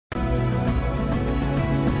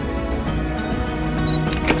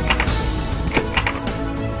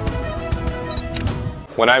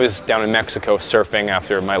When I was down in Mexico surfing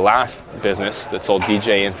after my last business that sold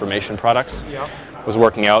DJ information products, was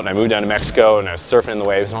working out, and I moved down to Mexico and I was surfing in the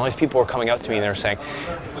waves, and all these people were coming up to me and they were saying,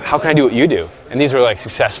 how can I do what you do? And these were like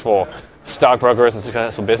successful stockbrokers and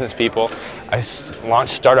successful business people. I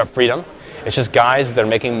launched Startup Freedom. It's just guys that are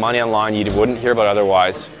making money online you wouldn't hear about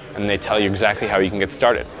otherwise, and they tell you exactly how you can get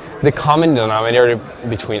started. The common denominator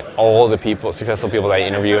between all the people, successful people that I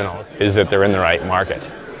interview and all, is that they're in the right market.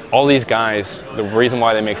 All these guys, the reason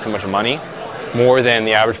why they make so much money, more than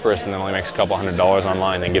the average person that only makes a couple $100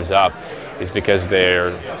 online and gives up, is because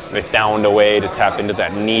they found a way to tap into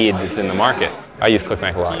that need that's in the market. I use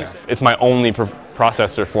ClickBank a lot. It's my only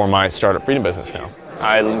processor for my Startup Freedom business now.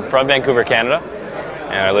 I'm from Vancouver, Canada,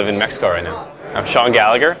 and I live in Mexico right now. I'm Sean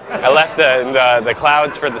Gallagher. I left the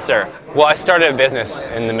clouds for the surf. Well, I started a business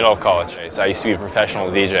in the middle of college. So I used to be a professional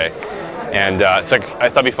DJ, and so I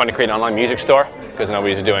thought it'd be fun to create an online music store because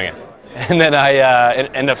nobody's doing it. And then I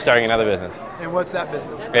ended up starting another business. And what's that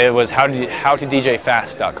business? It was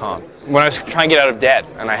howtodjfast.com. When I was trying to get out of debt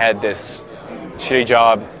and I had this shitty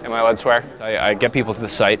job, am I allowed to swear? I get people to the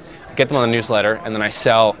site, get them on the newsletter, and then I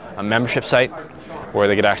sell a membership site where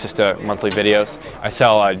they get access to monthly videos. I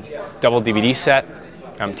sell a double DVD set.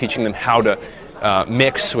 I'm teaching them how to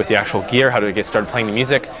mix with the actual gear, how to get started playing the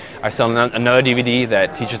music. I sell another DVD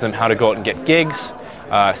that teaches them how to go out and get gigs,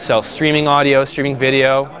 sell streaming audio, streaming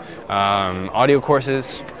video, audio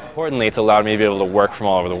courses. Importantly, it's allowed me to be able to work from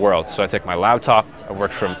all over the world. So I take my laptop, I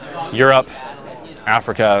work from Europe,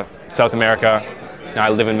 Africa, South America. Now I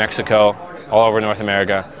live in Mexico, all over North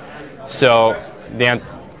America. So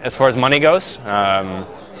as far as money goes, in a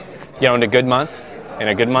good month,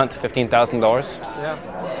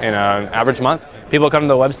 $15,000 in an average month. People come to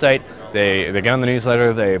the website, they get on the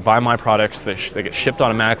newsletter, they buy my products, they get shipped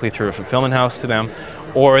automatically through a fulfillment house to them,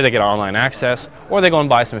 or they get online access, or they go and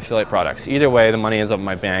buy some affiliate products. Either way, the money ends up in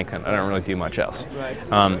my bank, and I don't really do much else. Right.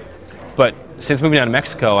 But since moving down to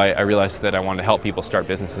Mexico, I realized that I wanted to help people start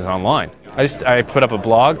businesses online. I put up a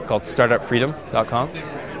blog called startupfreedom.com,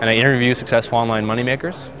 and I interview successful online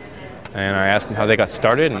moneymakers, and I ask them how they got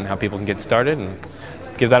started and how people can get started, and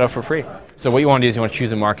give that out for free. So what you want to do is you want to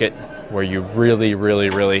choose a market where you really, really,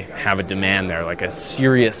 really have a demand there, like a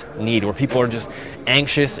serious need, where people are just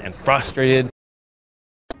anxious and frustrated.